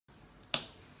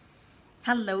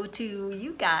Hello to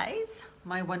you guys,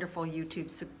 my wonderful YouTube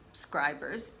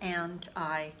subscribers, and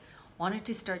I wanted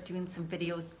to start doing some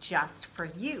videos just for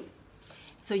you.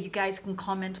 So you guys can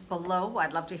comment below.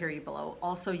 I'd love to hear you below.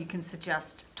 Also, you can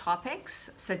suggest topics,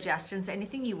 suggestions,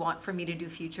 anything you want for me to do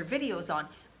future videos on.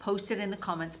 Post it in the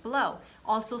comments below.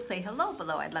 Also say hello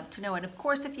below. I'd love to know. And of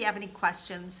course, if you have any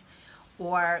questions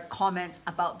or comments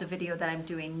about the video that I'm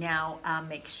doing now,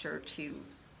 make sure to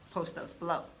post those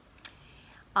below.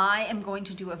 I am going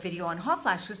to do a video on hot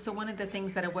flashes. So one of the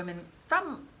things that a woman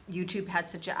from YouTube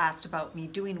has asked about me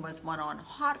doing was one on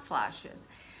hot flashes.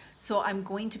 So I'm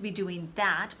going to be doing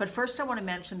that. But first I want to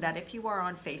mention that if you are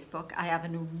on Facebook, I have a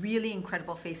really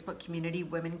incredible Facebook community,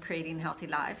 Women Creating Healthy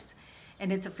Lives.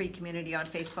 And it's a free community on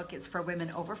Facebook. It's for women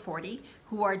over 40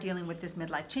 who are dealing with this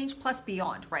midlife change plus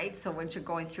beyond, right? So once you're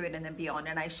going through it and then beyond.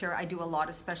 And I do a lot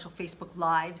of special Facebook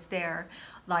lives there,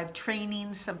 live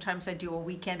trainings. Sometimes I do a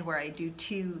weekend where I do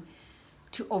two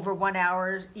over 1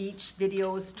 hour each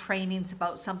videos, trainings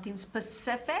about something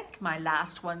specific. My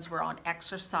last ones were on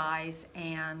exercise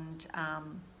and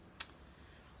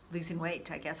losing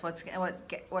weight, I guess.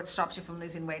 What stops you from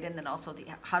losing weight, and then also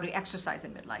how to exercise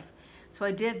in midlife. So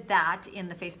I did that in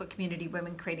the Facebook community,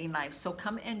 Women Creating Lives. So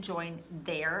come and join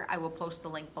there. I will post the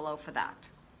link below for that.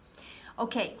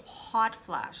 Okay, hot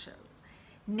flashes.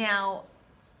 Now,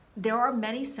 there are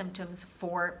many symptoms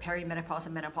for perimenopause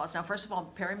and menopause. Now, first of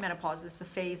all, perimenopause is the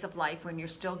phase of life when you're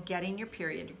still getting your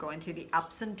period. You're going through the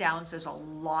ups and downs. There's a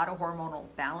lot of hormonal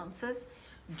balances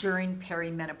during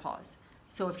perimenopause.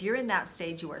 So if you're in that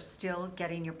stage, you are still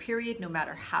getting your period, no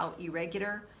matter how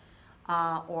irregular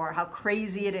or how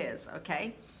crazy it is,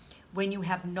 okay? When you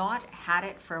have not had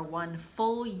it for 1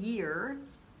 full year,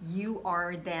 you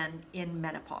are then in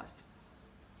menopause.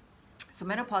 So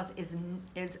menopause is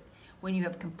when you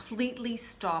have completely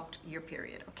stopped your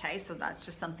period, okay? So that's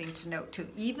just something to note too.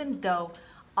 Even though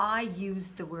I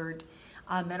use the word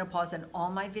menopause in all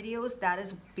my videos, that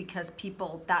is because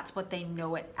that's what they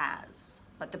know it as.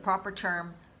 But the proper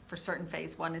term for certain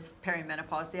phase, one is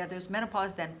perimenopause, the other is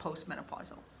menopause, then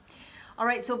postmenopausal. All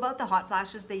right, so about the hot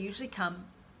flashes, they usually come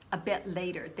a bit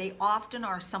later. They often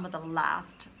are some of the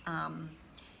last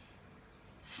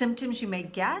symptoms you may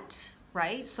get,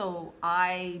 right? So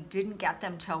I didn't get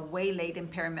them till way late in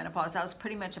perimenopause. I was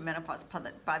pretty much in menopause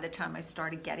by the time I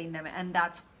started getting them, and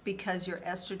that's because your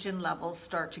estrogen levels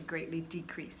start to greatly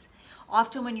decrease.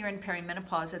 Often when you're in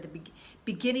perimenopause, at the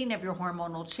beginning of your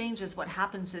hormonal changes, what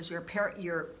happens is your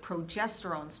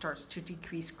progesterone starts to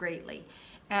decrease greatly,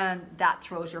 and that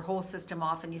throws your whole system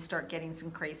off and you start getting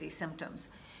some crazy symptoms.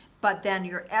 But then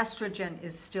your estrogen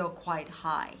is still quite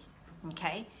high,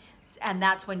 okay? And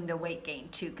that's when the weight gain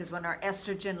too, because when our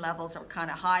estrogen levels are kind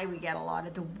of high, we get a lot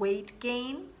of the weight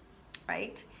gain,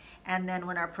 right? And then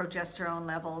when our estrogen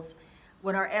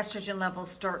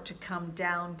levels start to come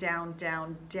down,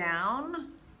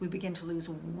 we begin to lose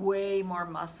way more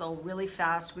muscle really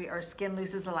fast. Our skin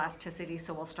loses elasticity,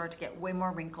 so we'll start to get way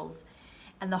more wrinkles,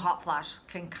 and the hot flash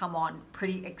can come on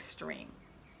pretty extreme.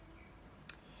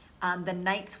 The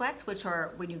night sweats, which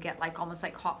are when you get almost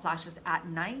like hot flashes at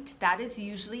night, that is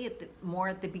usually more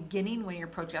at the beginning when your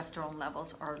progesterone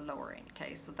levels are lowering,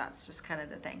 okay? So that's just kind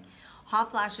of the thing. Hot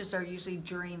flashes are usually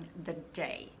during the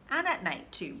day and at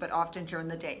night too, but often during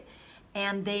the day.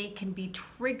 And they can be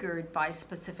triggered by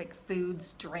specific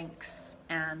foods, drinks,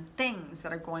 and things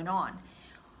that are going on.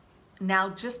 Now,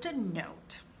 just a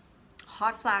note,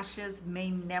 hot flashes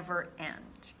may never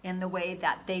end in the way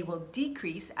that they will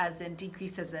decrease as in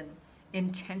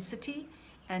intensity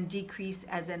and decrease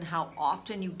as in how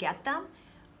often you get them.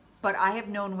 But I have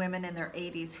known women in their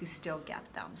 80s who still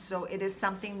get them. So it is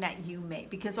something that you may,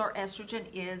 because our estrogen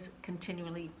is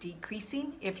continually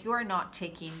decreasing. If you are not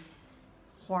taking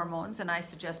hormones, and I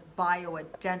suggest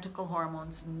bioidentical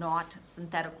hormones, not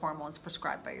synthetic hormones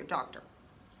prescribed by your doctor.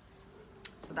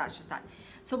 So that's just that.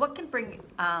 So what can bring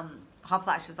hot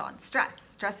flashes on? Stress.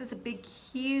 Stress is a big,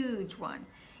 huge one.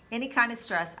 Any kind of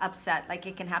stress, upset, like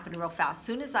it can happen real fast.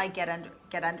 Soon as I get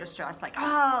under stress, like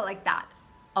that,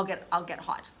 I'll get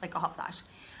hot, like a hot flash.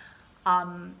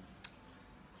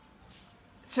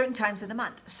 Certain times of the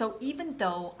month. So even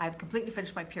though I've completely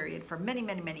finished my period for many,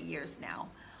 many, many years now,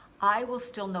 I will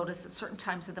still notice at certain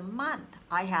times of the month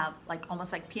I have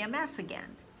almost like PMS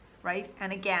again. Right?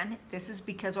 And again, this is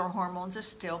because our hormones are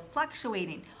still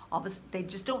fluctuating. They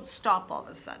just don't stop all of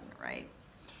a sudden, right?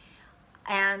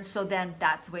 And so then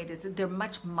that's the way it is. They're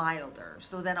much milder.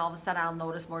 So then all of a sudden I'll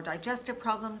notice more digestive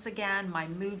problems again. My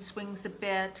mood swings a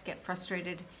bit, get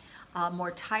frustrated, more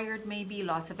tired maybe,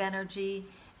 loss of energy,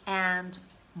 and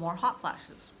more hot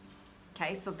flashes.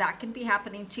 Okay, so that can be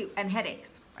happening too. And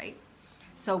headaches, right?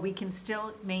 So we can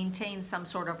still maintain some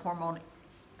sort of hormone,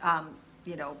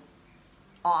 you know,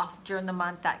 off during the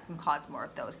month that can cause more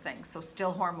of those things. So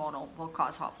still hormonal will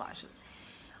cause hot flashes.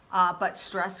 But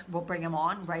stress will bring them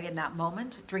on right in that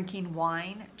moment. Drinking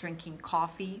wine, drinking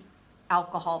coffee,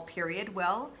 alcohol, period,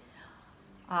 will.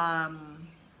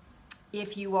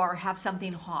 If you have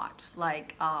something hot,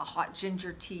 like hot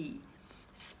ginger tea,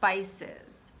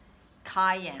 spices,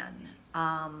 cayenne,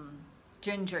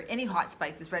 ginger, any hot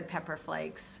spices, red pepper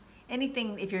flakes,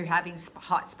 anything, if you're having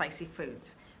hot spicy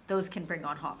foods, those can bring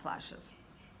on hot flashes.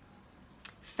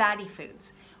 Fatty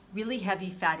foods, really heavy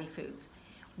fatty foods.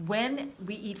 When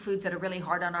we eat foods that are really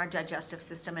hard on our digestive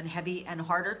system and heavy and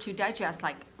harder to digest,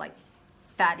 like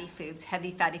fatty foods,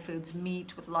 heavy fatty foods,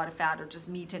 meat with a lot of fat, or just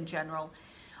meat in general,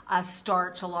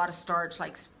 starch, a lot of starch,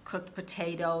 like cooked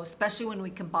potatoes, especially when we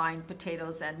combine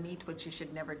potatoes and meat, which you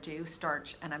should never do,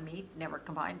 starch and a meat, never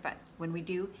combine, but when we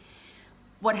do,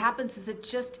 what happens is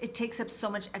it takes up so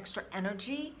much extra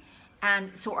energy,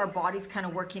 and so our body's kind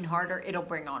of working harder, it'll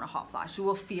bring on a hot flash. You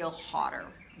will feel hotter.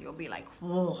 You'll be like,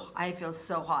 whoa, I feel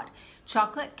so hot.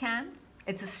 Chocolate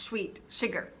it's a sweet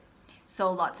sugar.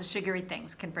 So lots of sugary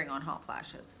things can bring on hot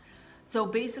flashes. So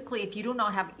basically, if you do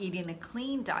not have eating a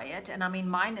clean diet, and I mean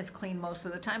mine is clean most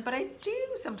of the time, but I do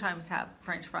sometimes have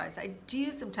French fries. I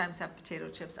do sometimes have potato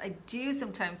chips. I do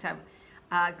sometimes have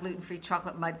gluten-free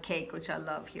chocolate mud cake, which I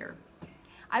love here.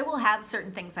 I will have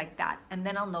certain things like that, and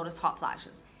then I'll notice hot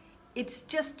flashes. It's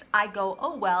just, I go,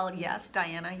 oh, well, yes,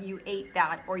 Diana, you ate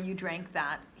that or you drank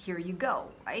that. Here you go,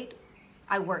 right?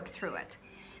 I work through it.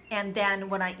 And then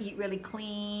when I eat really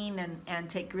clean and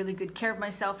take really good care of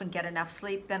myself and get enough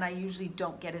sleep, then I usually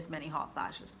don't get as many hot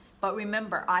flashes. But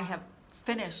remember, I am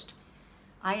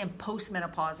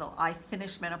postmenopausal. I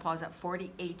finished menopause at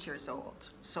 48 years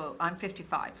old. So I'm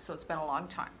 55, so it's been a long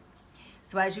time.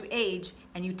 So as you age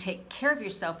and you take care of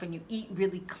yourself and you eat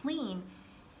really clean,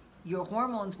 your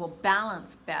hormones will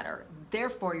balance better.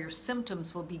 Therefore, your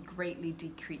symptoms will be greatly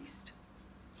decreased.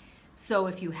 So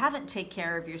if you haven't taken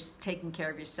care of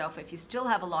yourself, if you still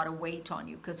have a lot of weight on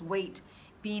you, because weight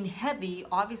being heavy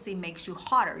obviously makes you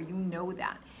hotter, you know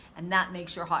that, and that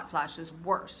makes your hot flashes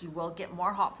worse. You will get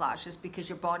more hot flashes because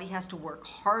your body has to work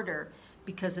harder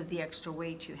because of the extra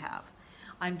weight you have.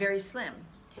 I'm very slim,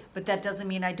 but that doesn't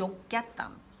mean I don't get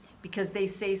them, because they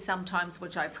say sometimes,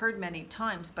 which I've heard many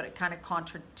times, but it kind of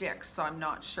contradicts, so I'm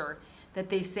not sure, that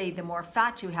they say the more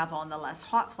fat you have on, the less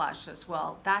hot flashes.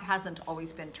 Well, that hasn't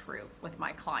always been true with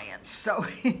my clients, so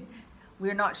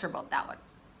we're not sure about that one.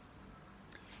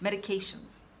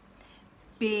 Medications,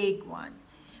 big one.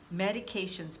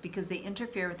 Medications, because they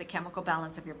interfere with the chemical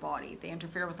balance of your body. They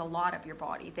interfere with a lot of your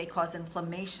body. They cause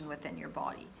inflammation within your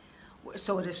body.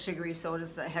 So does sugary, so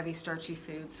does a heavy starchy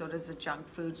food, so does the junk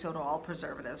food, so do all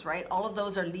preservatives, right? All of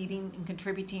those are leading and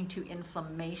contributing to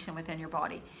inflammation within your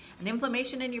body. And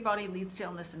inflammation in your body leads to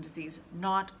illness and disease.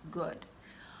 Not good.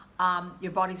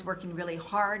 Your body's working really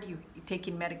hard. You're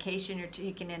taking medication. You're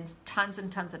taking in tons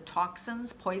and tons of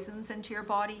toxins, poisons into your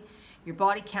body. Your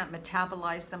body can't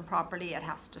metabolize them properly. It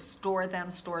has to store them,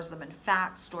 stores them in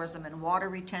fat, stores them in water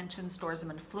retention, stores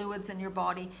them in fluids in your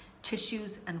body,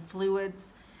 tissues and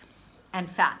fluids, and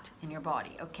fat in your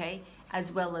body, okay?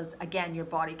 As well as, again, your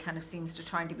body kind of seems to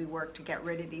trying to be worked to get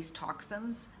rid of these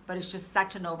toxins, but it's just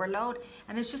such an overload,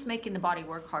 and it's just making the body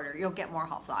work harder. You'll get more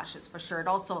hot flashes for sure. It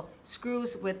also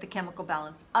screws with the chemical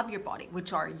balance of your body,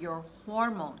 which are your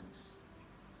hormones.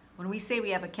 When we say we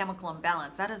have a chemical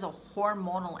imbalance, that is a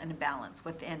hormonal imbalance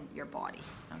within your body,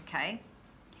 okay?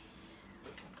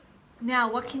 Now,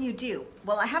 what can you do?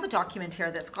 Well, I have a document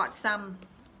here that's got some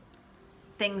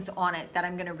things on it that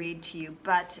I'm going to read to you,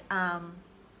 but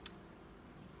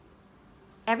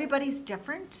everybody's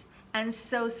different, and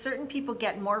so certain people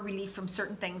get more relief from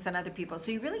certain things than other people.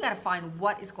 So you really got to find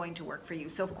what is going to work for you.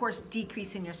 So of course,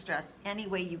 decreasing your stress any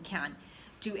way you can.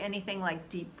 Do anything like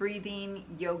deep breathing,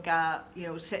 yoga, you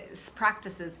know,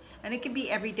 practices, and it can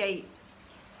be every day,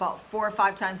 about 4 or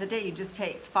 5 times a day. You just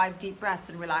take 5 deep breaths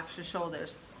and relax your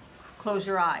shoulders, close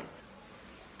your eyes.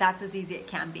 That's as easy as it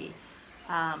can be.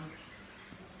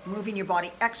 Moving your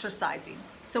body, exercising.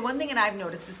 So one thing that I've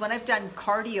noticed is when I've done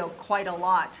cardio quite a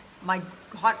lot, my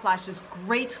hot flashes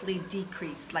greatly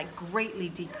decreased, like greatly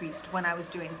decreased when I was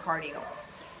doing cardio.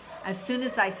 As soon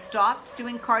as I stopped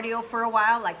doing cardio for a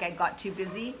while, like I got too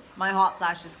busy, my hot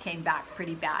flashes came back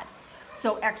pretty bad.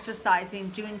 So exercising,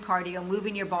 doing cardio,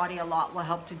 moving your body a lot will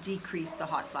help to decrease the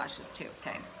hot flashes too,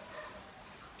 okay?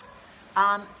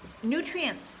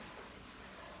 Nutrients.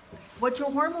 What your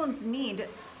hormones need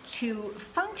to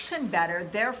function better,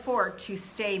 therefore to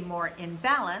stay more in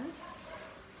balance,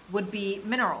 would be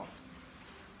minerals.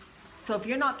 So if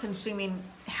you're not consuming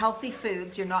healthy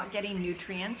foods, you're not getting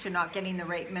nutrients, you're not getting the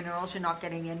right minerals, you're not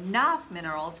getting enough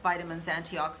minerals, vitamins,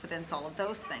 antioxidants, all of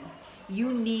those things.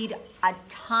 You need a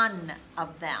ton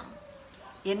of them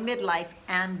in midlife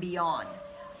and beyond.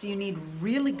 So you need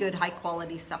really good high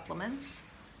quality supplements,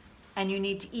 and you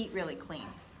need to eat really clean.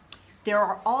 There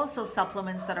are also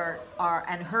supplements that are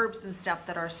and herbs and stuff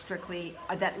that are strictly,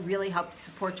 that really help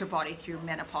support your body through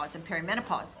menopause and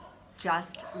perimenopause,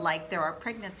 just like there are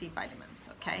pregnancy vitamins,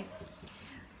 okay?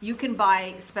 You can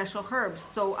buy special herbs.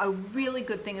 So a really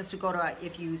good thing is to go to,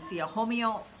 if you see a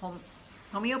homeopathic,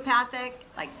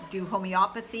 like do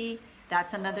homeopathy,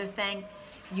 that's another thing.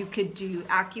 You could do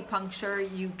acupuncture,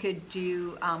 you could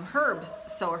do herbs,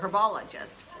 so a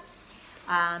herbologist.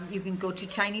 You can go to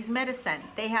Chinese medicine.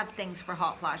 They have things for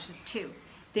hot flashes too.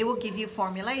 They will give you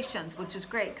formulations, which is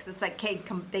great because it's like, okay,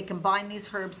 they combine these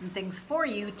herbs and things for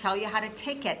you, tell you how to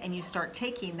take it, and you start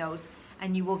taking those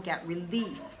and you will get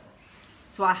relief.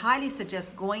 So I highly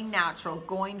suggest going natural,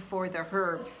 going for the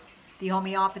herbs, the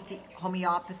homeopathy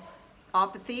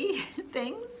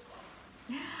things,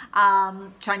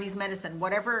 Chinese medicine,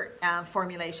 whatever,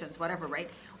 formulations, whatever, right?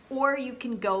 Or you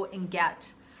can go and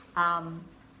get,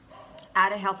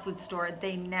 at a health food store,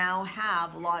 they now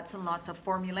have lots and lots of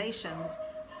formulations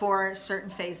for certain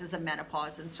phases of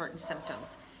menopause and certain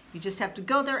symptoms. You just have to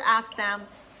go there, ask them,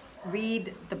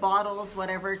 read the bottles,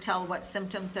 whatever, tell what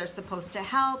symptoms they're supposed to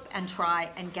help, and try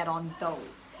and get on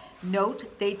those.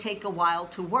 Note, they take a while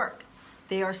to work.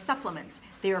 They are supplements.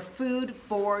 They are food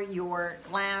for your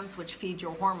glands, which feed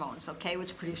your hormones, okay,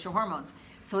 which produce your hormones.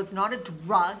 So it's not a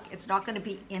drug. It's not going to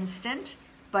be instant,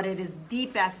 but it is the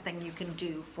best thing you can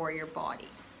do for your body.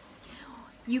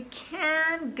 You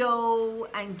can go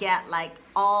and get like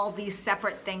all these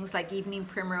separate things like evening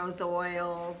primrose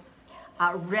oil,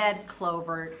 red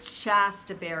clover,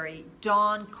 chastaberry,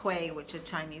 dawn quay, which is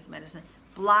Chinese medicine,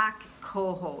 black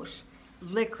cohosh,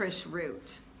 licorice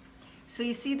root. So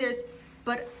you see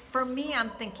but for me,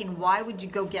 I'm thinking, why would you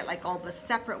go get like all the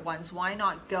separate ones? Why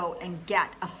not go and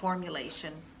get a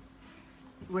formulation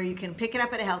where you can pick it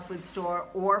up at a health food store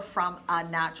or from a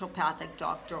naturopathic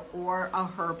doctor or a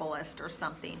herbalist or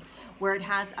something, where it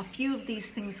has a few of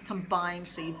these things combined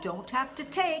so you don't have to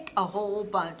take a whole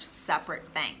bunch of separate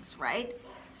things, right?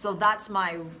 So that's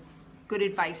my good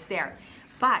advice there.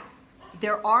 But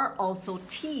there are also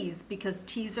teas, because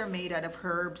teas are made out of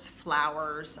herbs,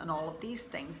 flowers, and all of these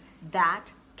things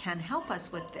that can help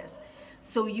us with this.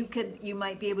 So you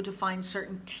might be able to find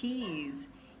certain teas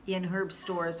in herb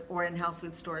stores or in health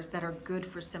food stores that are good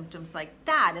for symptoms like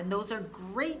that, and those are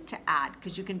great to add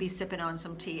because you can be sipping on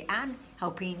some tea and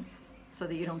helping so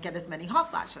that you don't get as many hot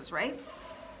flashes, right?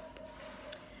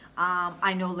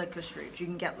 I know licorice root, you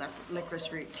can get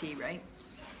licorice root tea, right?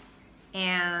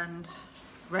 And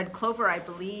red clover, I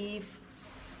believe,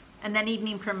 and then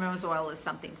evening primrose oil is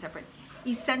something separate.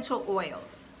 Essential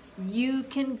oils, you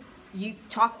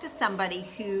talk to somebody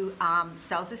who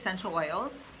sells essential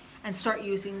oils and start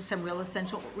using some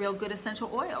real good essential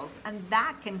oils, and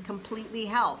that can completely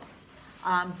help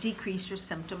decrease your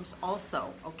symptoms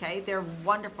also, okay? They're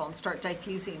wonderful, and start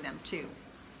diffusing them too.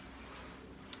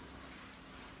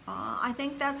 I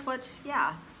think that's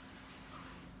yeah.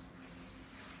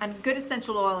 And good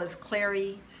essential oil is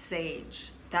clary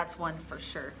sage. That's one for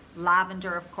sure.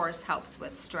 Lavender, of course, helps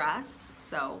with stress,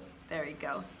 so there you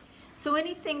go. So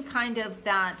anything kind of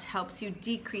that helps you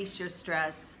decrease your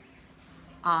stress.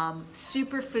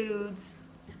 Superfoods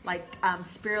like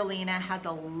spirulina has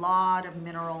a lot of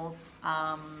minerals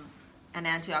and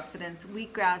antioxidants.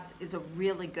 Wheatgrass is a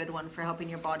really good one for helping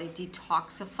your body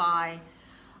detoxify,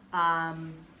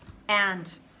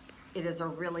 and it is a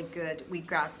really good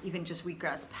wheatgrass. Even just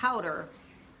wheatgrass powder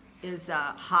is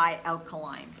a high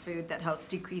alkaline food that helps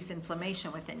decrease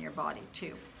inflammation within your body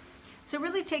too. So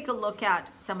really take a look at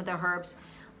some of the herbs.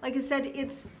 Like I said,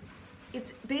 it's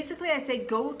basically, I say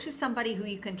go to somebody who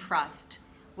you can trust,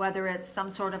 whether it's some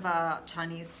sort of a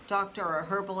Chinese doctor or a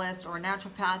herbalist or a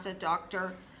naturopathic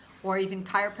doctor, or even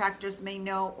chiropractors may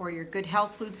know, or your good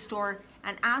health food store,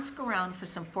 and ask around for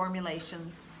some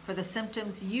formulations for the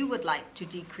symptoms you would like to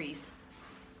decrease,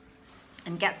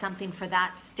 and get something for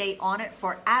that. Stay on it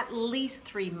for at least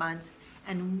 3 months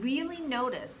and really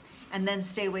notice, and then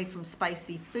stay away from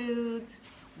spicy foods,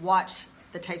 watch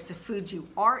the types of foods you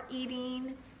are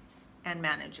eating, and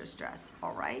manage your stress,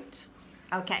 all right?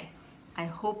 Okay, I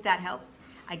hope that helps.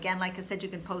 Again, like I said, you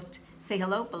can say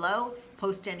hello below,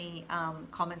 post any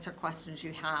comments or questions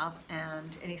you have,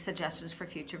 and any suggestions for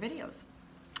future videos.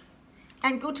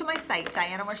 And go to my site,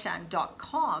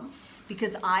 dianamarchand.com,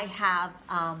 because I have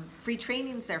free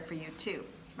trainings there for you too,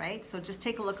 right? So just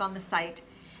take a look on the site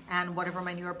and whatever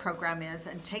my newer program is,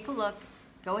 and take a look.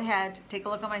 Go ahead, take a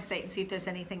look on my site and see if there's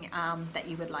anything that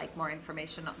you would like more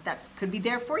information on. That could be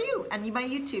there for you, and my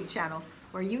YouTube channel,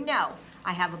 where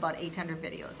I have about 800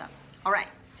 videos up. All right,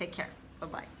 take care.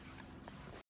 Bye-bye.